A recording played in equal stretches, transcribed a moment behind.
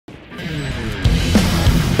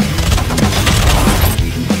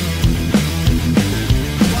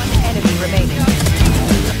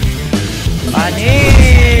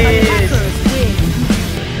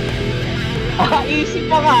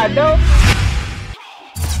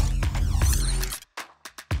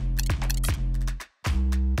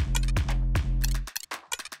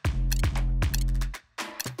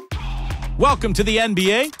Welcome to the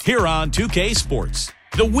NBA here on 2K Sports.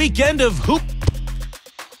 The weekend of hoop.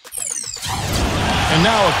 And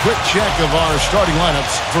now a quick check of our starting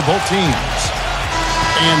lineups for both teams.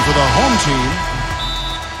 And for the home team,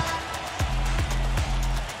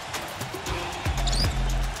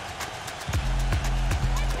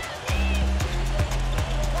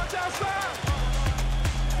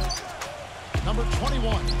 number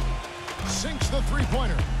 21 sinks the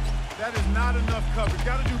three-pointer. That is not enough coverage.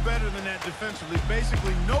 Got to do better than that defensively.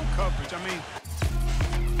 Basically, no coverage. I mean,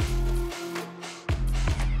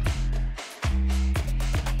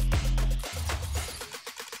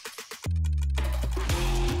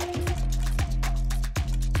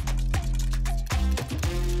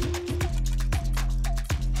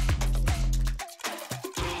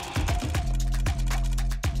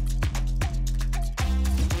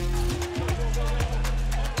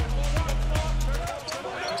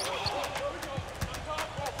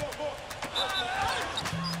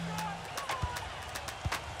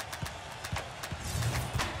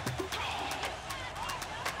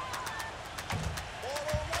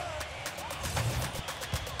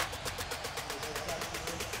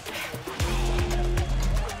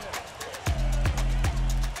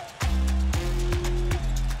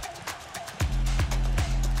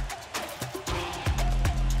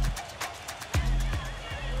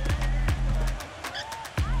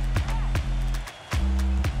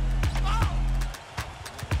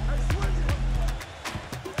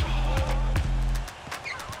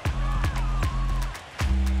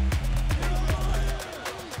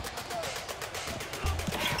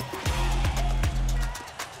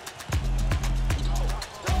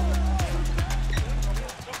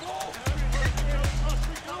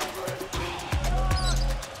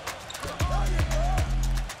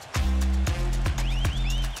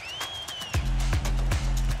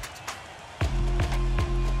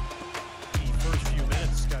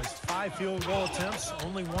 field goal attempts,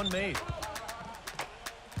 only one made.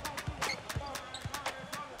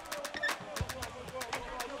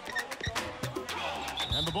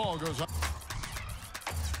 And the ball goes up.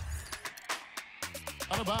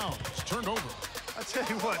 Out of bounds, turned over. I tell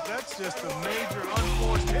you what, that's just a major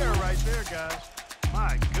unforced error right there, guys.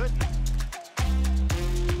 My goodness.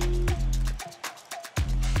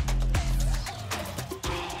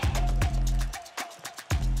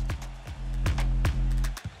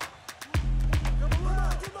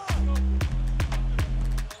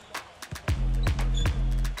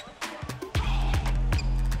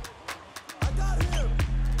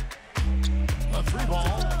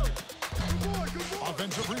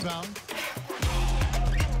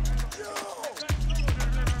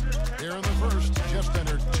 Here in the first, just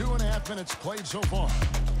under 2.5 minutes played so far.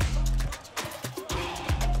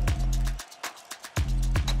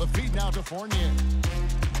 The feed now to Fournier.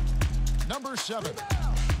 Number 7.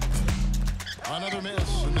 Another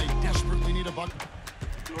miss, and they desperately need a bucket.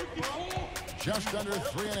 Just under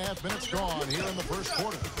 3.5 minutes gone here in the first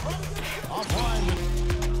quarter. Offline with...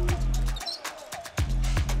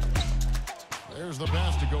 There's the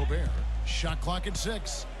pass to Gobert. Shot clock at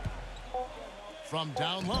 6. From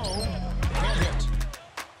down low, can't hit.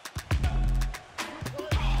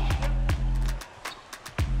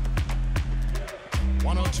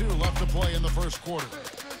 .102 left to play in the first quarter.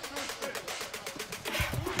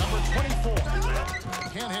 Number 24,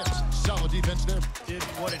 can't hit. Solid defense there. Did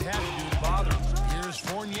what it had to do to bother him. Here's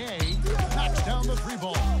Fournier, knocks down the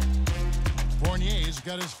 3-ball. Fournier's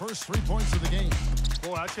got his first 3 points of the game.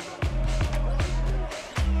 Boy, I should...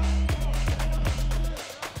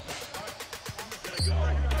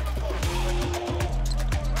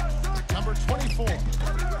 Number 24.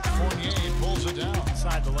 Fournier pulls it down.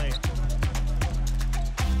 Inside the lane.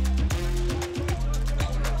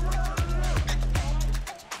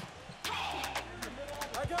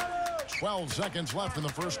 I got it. 12 seconds left in the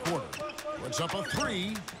first quarter. Puts up a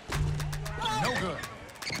 3. No good.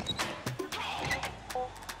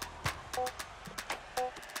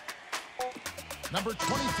 Number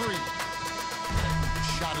 23.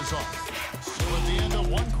 Shot is off. So at the end of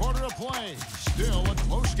 1 quarter of play, still a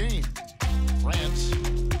close game. France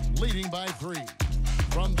leading by 3.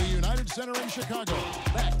 From the United Center in Chicago,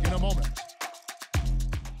 back in a moment.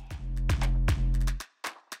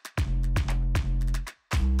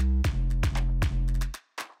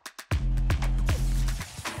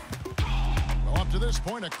 Well, up to this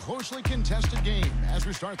point, a closely contested game as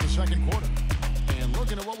we start the second quarter. And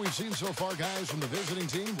looking at what we've seen so far, guys, from the visiting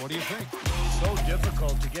team, what do you think? So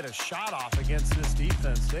difficult to get a shot off against this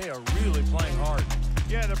defense. They are really playing hard.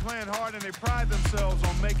 Yeah, they're playing hard, and they pride themselves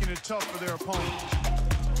on making it tough for their opponents.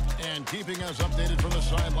 And keeping us updated from the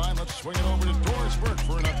sideline, let's swing it over to Doris Burke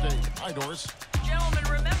for an update. Hi, Doris. Gentlemen,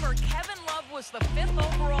 remember, Kevin Love was the 5th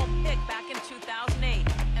overall pick back in 2008.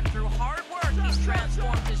 And through hard work, he's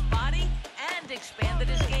transformed his body and expanded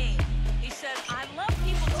his game. He said, I love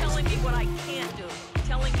people telling me what I can't do,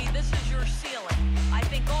 telling me this is your ceiling. I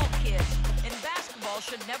think all kids in basketball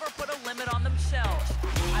should never put a limit on themselves.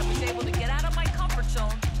 I was able to get out of my comfort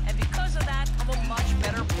zone, and because of that, I'm a much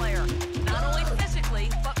better player. Not only physically,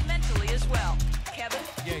 but mentally as well. Kevin?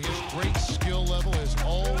 Yeah, his great skill level has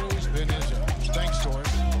always been his own. Thanks, Doris.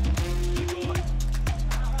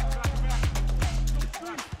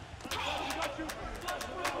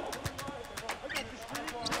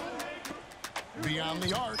 Beyond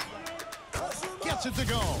the arc. Gets it to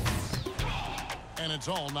go. And it's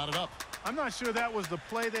all knotted up. I'm not sure that was the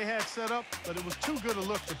play they had set up, but it was too good a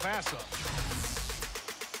look to pass up.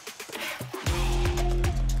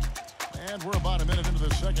 And we're about a minute into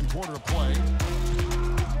the second quarter of play.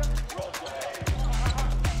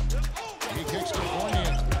 He kicks to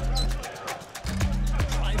Fournier.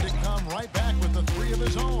 Trying to come right back with the three of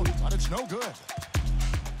his own, but it's no good.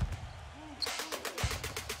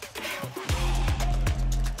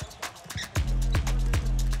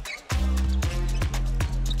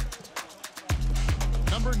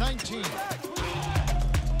 Number 19. And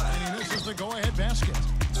he misses the go-ahead basket.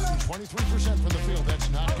 23% from the field. That's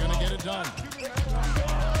not going to get it done.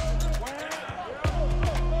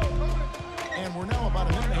 And we're now about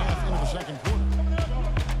a minute and a half into the second quarter.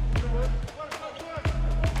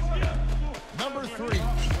 Number 3.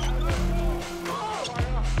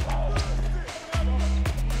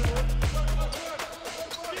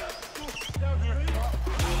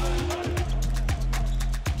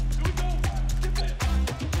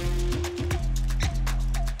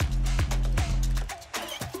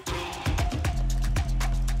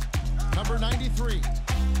 Number 93.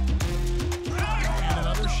 And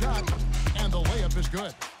another shot. And the layup is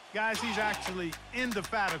good. Guys, he's actually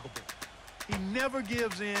indefatigable. He never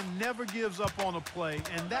gives in, never gives up on a play,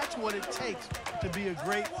 and that's what it takes to be a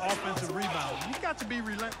great offensive rebounder. You've got to be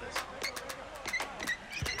relentless.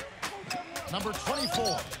 Number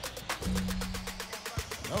 24.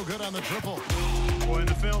 No good on the triple. Boy, in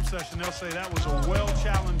the film session, they'll say that was a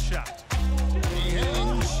well-challenged shot. He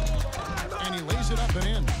hangs, and he lays it up and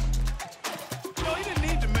in. You know, he didn't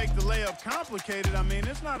need to make the layup complicated. I mean,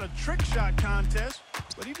 it's not a trick shot contest,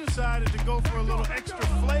 but he decided to go for a little extra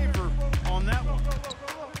flavor on that one.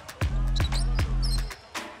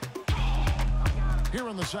 Here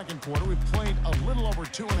in the second quarter, we've played a little over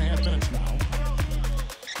 2.5 minutes now.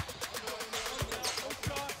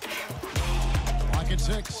 Clock at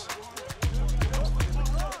 6.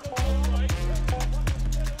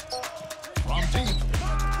 From deep.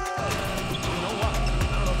 You know what? I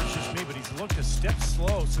don't know if it's just me, but he's looked a step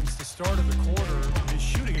slow since the start of the quarter. His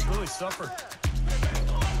shooting has really suffered.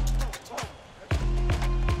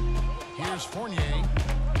 Here's Fournier.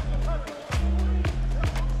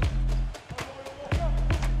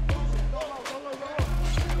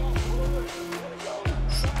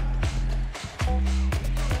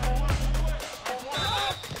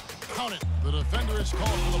 Count it. The defender is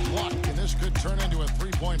called for the block, and this could turn into a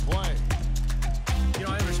three-point play. You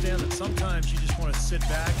know, I understand that sometimes you just want to sit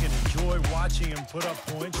back and enjoy watching him put up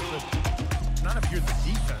points, but not if you're the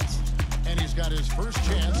defense. And he's got his first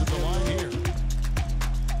chance at the line here.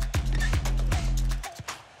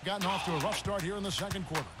 Gotten off to a rough start here in the second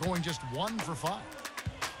quarter, going just 1 for 5.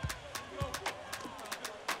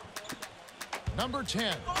 Number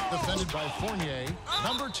 10, defended by Fournier.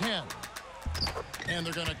 Number 10. And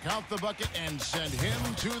they're going to count the bucket and send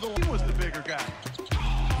him to the line. He was the bigger guy.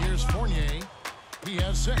 Here's Fournier. He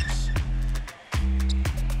has 6.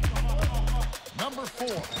 Number 4.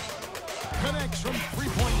 Connects from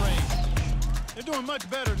three-point range. They're doing much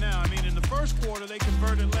better now. I mean, in the first quarter, they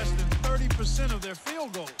converted less than 30% of their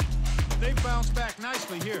field goals. They bounced back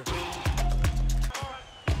nicely here.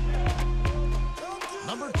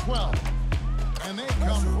 Number 12. And they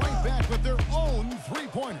come right back with their own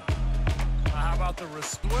three-pointer. How about the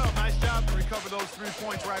Well, nice job to recover those 3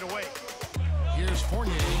 points right away. Here's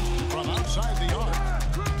Fournier from outside the arc.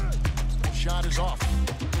 Shot is off.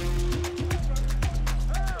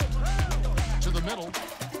 To the middle.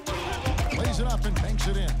 Lays it up and banks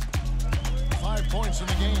it in. 5 points in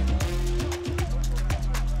the game.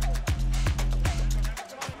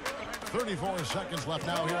 34 seconds left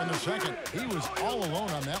now here in the second. He was all alone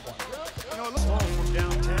on that one. You know, it looks slow from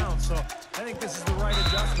downtown, so I think this is the right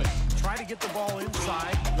adjustment. Try to get the ball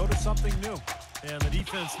inside, go to something new. And the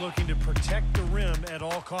defense looking to protect the rim at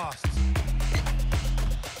all costs.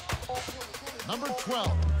 Number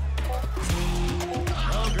 12.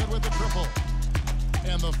 No good with the triple.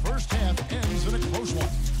 And the first half ends in a close one.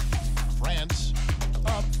 France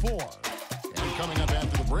up 4. And coming up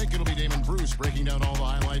after the break, it'll be Damon Bruce breaking down all the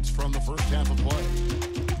highlights from the first half of play.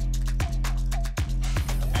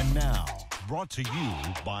 And now, brought to you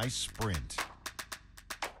by Sprint.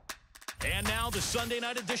 And now the Sunday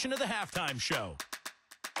night edition of the halftime show.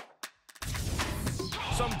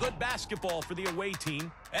 Some good basketball for the away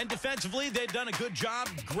team. And defensively, they've done a good job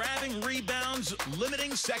grabbing rebounds,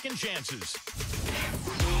 limiting second chances.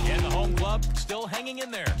 And the home club still hanging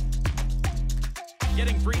in there.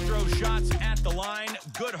 Getting free throw shots at the line.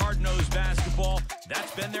 Good hard-nosed basketball.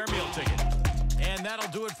 That's been their meal ticket. And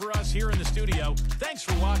that'll do it for us here in the studio. Thanks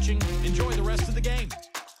for watching. Enjoy the rest of the game.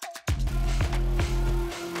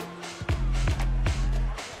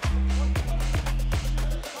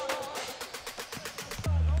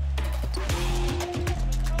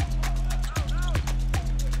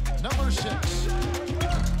 Number 6.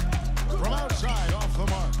 From outside, off the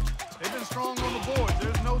mark. They've been strong on the board.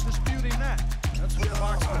 There's no disputing that. That's what the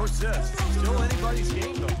box score says. Still anybody's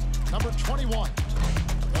game, though. Number 21.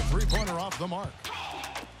 A three-pointer off the mark.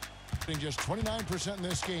 Just 29% in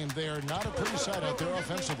this game. They are not a pretty sight out there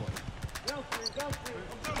offensively.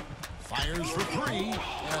 Fires for 3,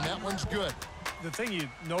 and that one's good. The thing you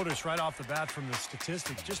notice right off the bat from the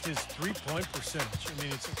statistics, just his three-point percentage. I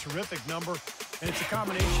mean, it's a terrific number, and it's a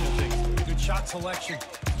combination of things. Good shot selection,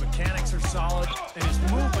 mechanics are solid, and his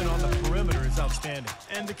movement on the perimeter is outstanding.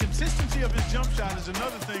 And the consistency of his jump shot is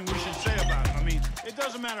another thing we should say about him. I mean, it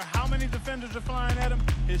doesn't matter how many defenders are flying at him,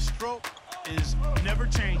 his stroke is never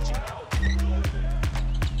changing.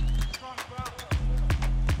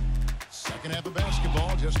 Second half of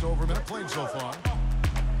basketball, just over a minute played so far.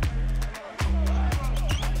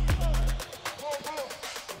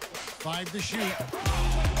 Five to shoot.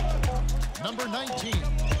 Number 19.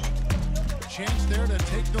 Chance there to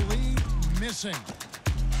take the lead. Missing.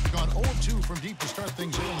 Gone 0-2 from deep to start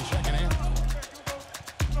things here in the second half.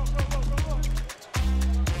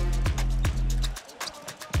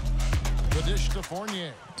 The dish to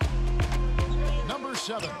Fournier. Number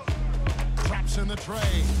 7. Traps in the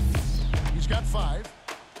tray. He's got 5.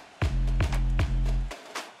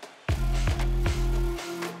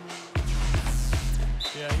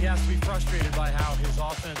 Yeah, he has to be frustrated by how his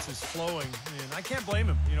offense is flowing, and I can't blame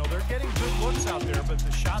him. You know, they're getting good looks out there, but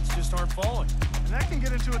the shots just aren't falling. And that can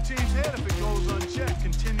get into a team's head if it goes unchecked,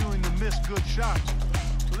 continuing to miss good shots.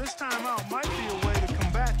 So this timeout might be a way to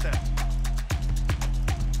combat that.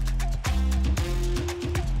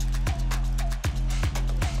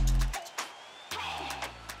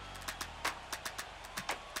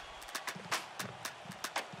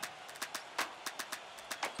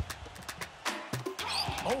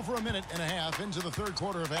 Over a minute and a half into the third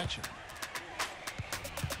quarter of action.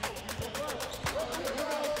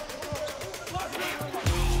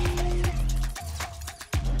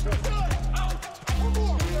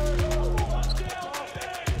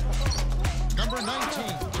 Number 19.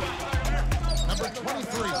 Number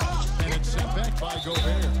 23. And it's sent back by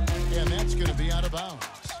Gobert. And that's going to be out of bounds.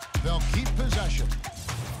 They'll keep possession.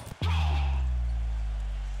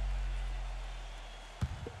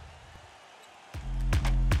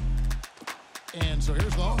 And so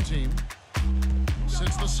here's the home team.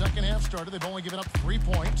 Since the second half started, they've only given up 3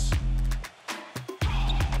 points.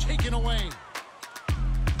 Taken away.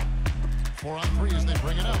 4 on 3 as they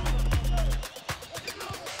bring it up.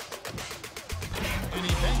 And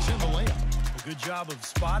he banks in the layup. A good job of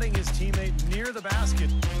spotting his teammate near the basket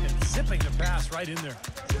and zipping the pass right in there.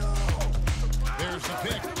 There's the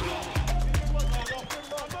pick.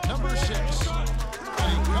 Number 6.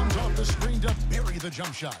 And he comes off the screen to bury the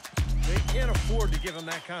jump shot. They can't afford to give him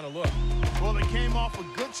that kind of look. Well, it came off a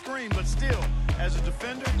good screen, but still, as a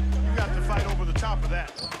defender, you got to fight over the top of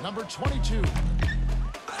that. Number 22.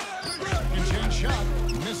 And shot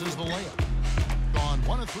misses the layup. Gone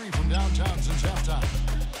 1 of 3 from downtown since halftime.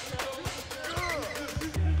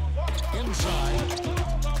 Inside.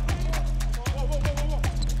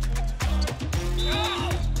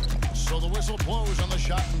 So the whistle blows on the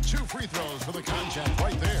shot and 2 free throws for the contact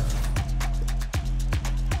right there.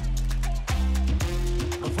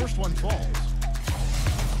 The first one falls.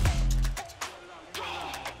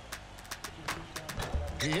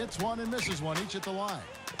 He hits one and misses one, each at the line.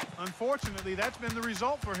 Unfortunately, that's been the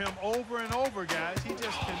result for him over and over, guys. He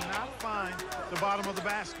just cannot find the bottom of the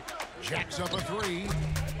basket. Jacks up a 3.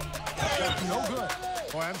 Shot no good.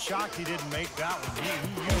 Boy, I'm shocked he didn't make that one. He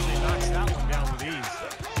usually knocks that one down with ease.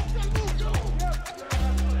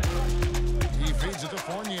 He feeds it to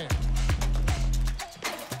Fournier.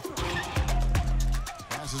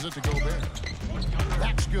 passes it to Gobert.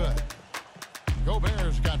 That's good.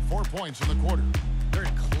 Gobert's got 4 points in the quarter. Very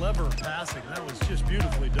clever passing. That was just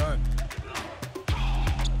beautifully done.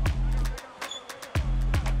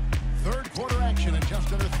 Third quarter action, and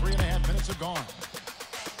just under 3.5 minutes have gone.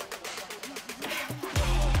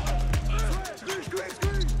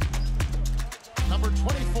 Number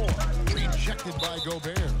 24, rejected by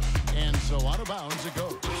Gobert. And so out of bounds it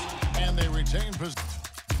goes. And they retain possession.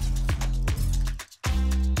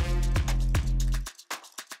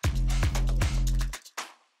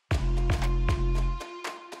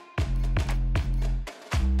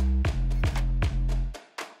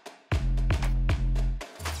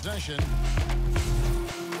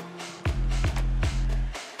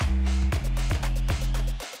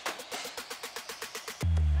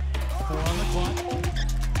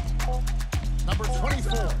 Number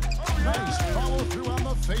 24. Nice follow through on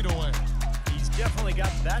the fadeaway. He's definitely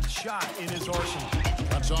got that shot in his arsenal.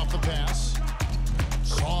 Cuts off the pass.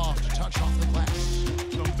 Soft touch off the glass.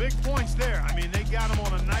 Some big points there. I mean, they got him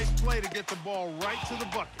on a nice play to get the ball right to the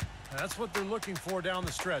bucket. That's what they're looking for down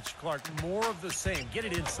the stretch, Clark. More of the same. Get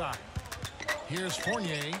it inside. Here's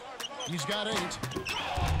Fournier. He's got 8.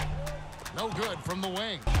 No good from the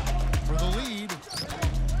wing. For the lead.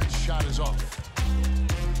 Shot is off.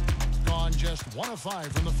 Gone just 1 of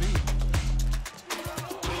 5 from the field.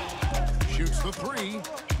 Shoots the 3.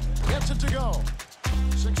 Gets it to go.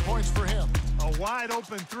 6 points for him. A wide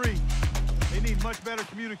open 3. They need much better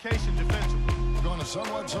communication defensively. Going to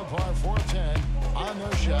somewhat subpar 4 of 10 on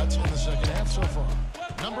those shots in the second half so far.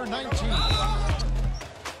 Number 19.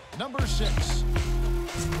 Number 6.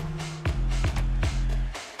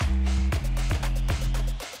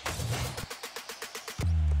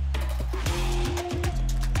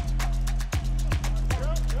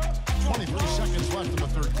 Left in the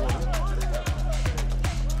third quarter.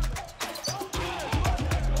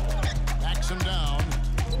 Backs him down.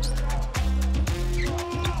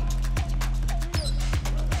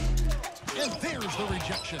 And there's the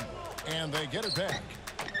rejection. And they get it back.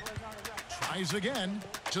 Tries again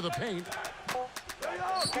to the paint.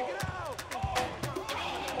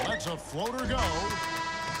 Lets a floater go.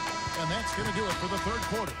 And that's going to do it for the third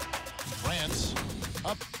quarter. France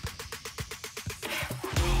up.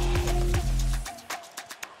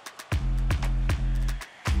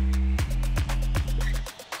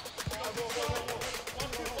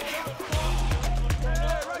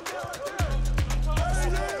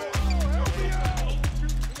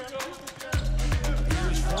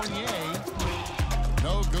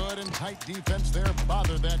 Defense there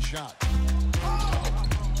bothered that shot.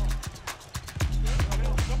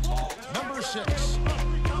 Number 6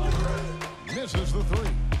 misses the 3.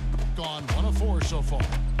 Gone 1 of 4 so far.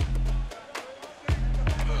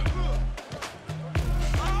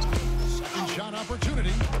 Second shot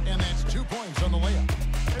opportunity, and that's 2 points on the layup.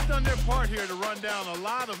 They've done their part here to run down a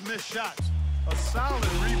lot of missed shots. A solid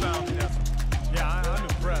rebounding effort. Yeah, I'm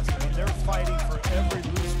impressed. I mean, they're fighting for every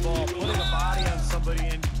loose ball, putting a body on somebody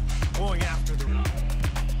and going after the rebound.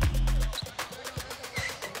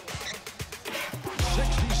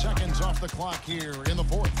 60 seconds off the clock here in the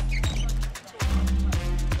fourth.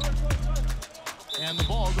 And the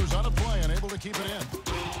ball goes out of play, unable to keep it in.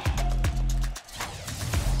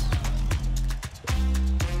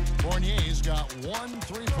 Fournier's got 1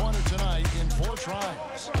 3-pointer tonight in 4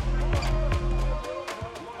 tries.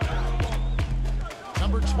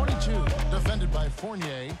 Number 22, defended by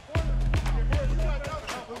Fournier.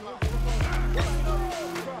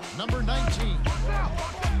 Number 19,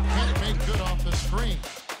 can't make good off the screen.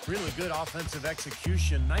 Really good offensive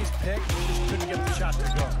execution. Nice pick, just couldn't get the shot to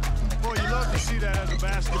go. Boy, you love to see that as a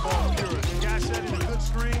basketball purist. The guy setting a good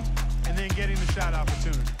screen and then getting the shot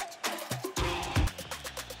opportunity.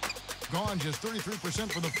 Gone just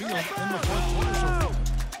 33% from the field in the fourth quarter so far.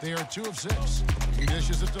 They are 2 of 6. He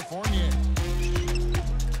dishes it to Fournier.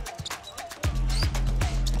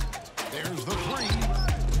 There's the 3.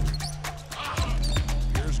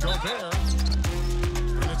 Here's Gobert.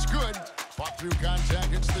 And it's good. Fought through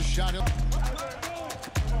contact. It's the shot.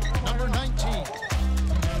 Number 19.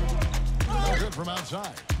 No good from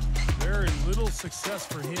outside. Very little success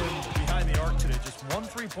for him behind the arc today. Just 1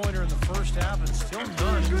 3-pointer in the first half and still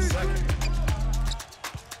none in the second.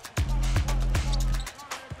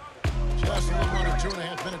 Just a little under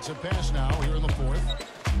 2.5 minutes have passed now here in the fourth.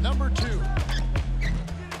 Number 2.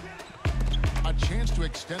 A chance to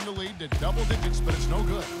extend the lead to double digits, but it's no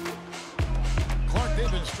good. Clark, they've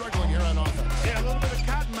been struggling here on offense. Yeah, a little bit of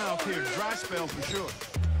cottonmouth here. Dry spell for sure.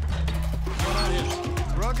 But not his.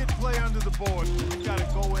 Rugged play under the board. You've got to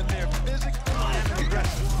go in there physically and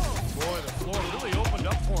aggressive. Boy, the floor really opened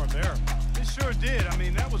up for him there. This sure did. I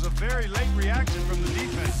mean, that was a very late reaction from the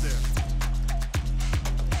defense there.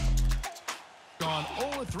 Gone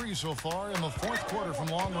 0-3 so far in the fourth quarter from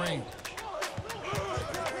long range.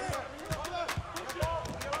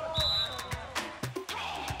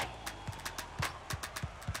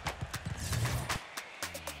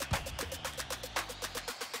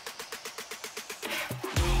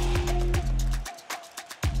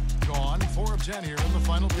 Gone 4 of 10 here in the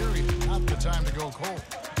final period. Not the time to go cold.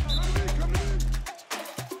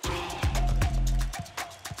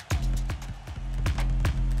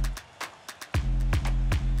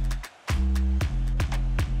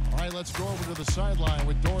 Let's go over to the sideline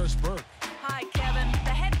with Doris Burke. Hi, Kevin. The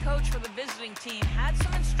head coach for the visiting team had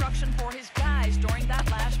some instruction for his guys during that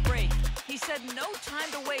last break. He said, no time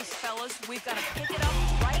to waste, fellas. We've got to pick it up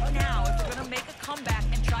right now if we're going to make a comeback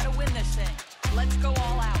and try to win this thing. Let's go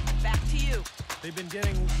all out. Back to you. They've been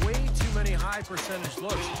getting way too many high percentage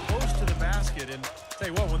looks close to the basket, and tell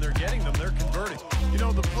you what, when they're getting them, they're converting. You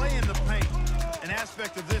know, the play in the paint, an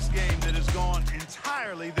aspect of this game that has gone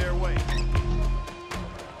entirely their way.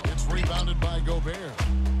 Rebounded by Gobert.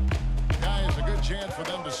 Guys, a good chance for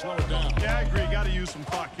them to slow it down. Yeah, I agree. Got to use some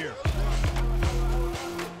clock here.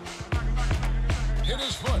 Hit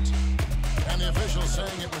his foot. And the official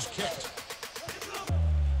saying it was kicked.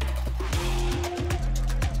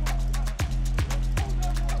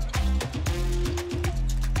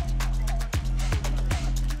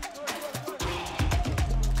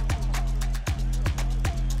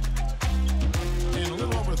 In a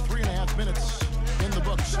little over 3.5 minutes in the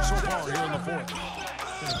books so far here in the fourth.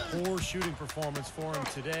 Been a poor shooting performance for him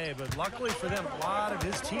today, but luckily for them, a lot of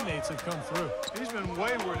his teammates have come through. He's been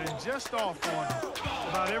wayward and just off on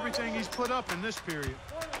about everything he's put up in this period.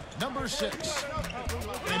 Number 6.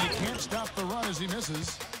 And he can't stop the run as he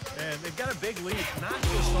misses. And they've got a big lead, not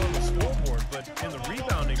just on the scoreboard, but in the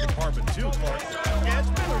rebounding department too, Clark. Yeah, it's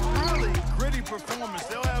been a really gritty performance.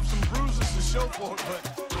 They'll have some bruises to show for it,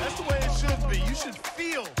 but that's the way it should be. You should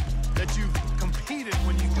feel that you've competed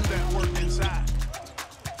when you do that work inside.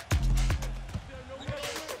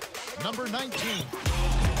 Number 19.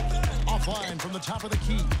 Offline from the top of the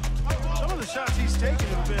key. Some of the shots he's taken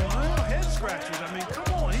have been real head scratchers. I mean,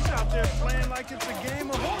 come on. He's out there playing like it's a game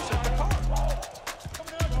of horse at the park.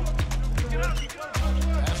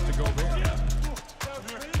 Pass to Gobert.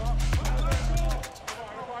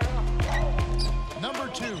 Number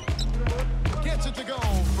 2. Gets it to go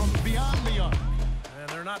from beyond the arc. And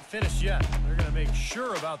they're not finished yet. They're going to make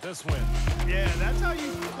sure about this win. Yeah, that's how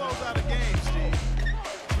you close out a game, Steve.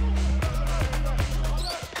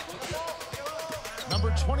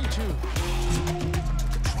 Number 22.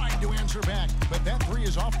 Trying to answer back, but that 3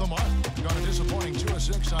 is off the mark. Got a disappointing 2 of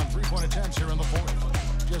 6 on 3-point attempts here in the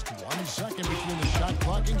fourth. Just 1 second between the shot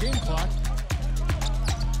clock and game clock.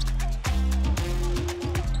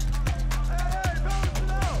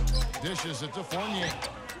 Dishes it to Fournier.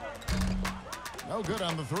 No good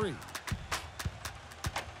on the 3.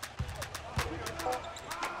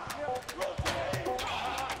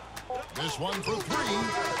 This one for 3.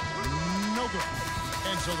 No good.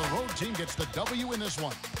 And so the road team gets the W in this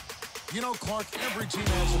one. You know, Clark, every team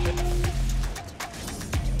has a bit.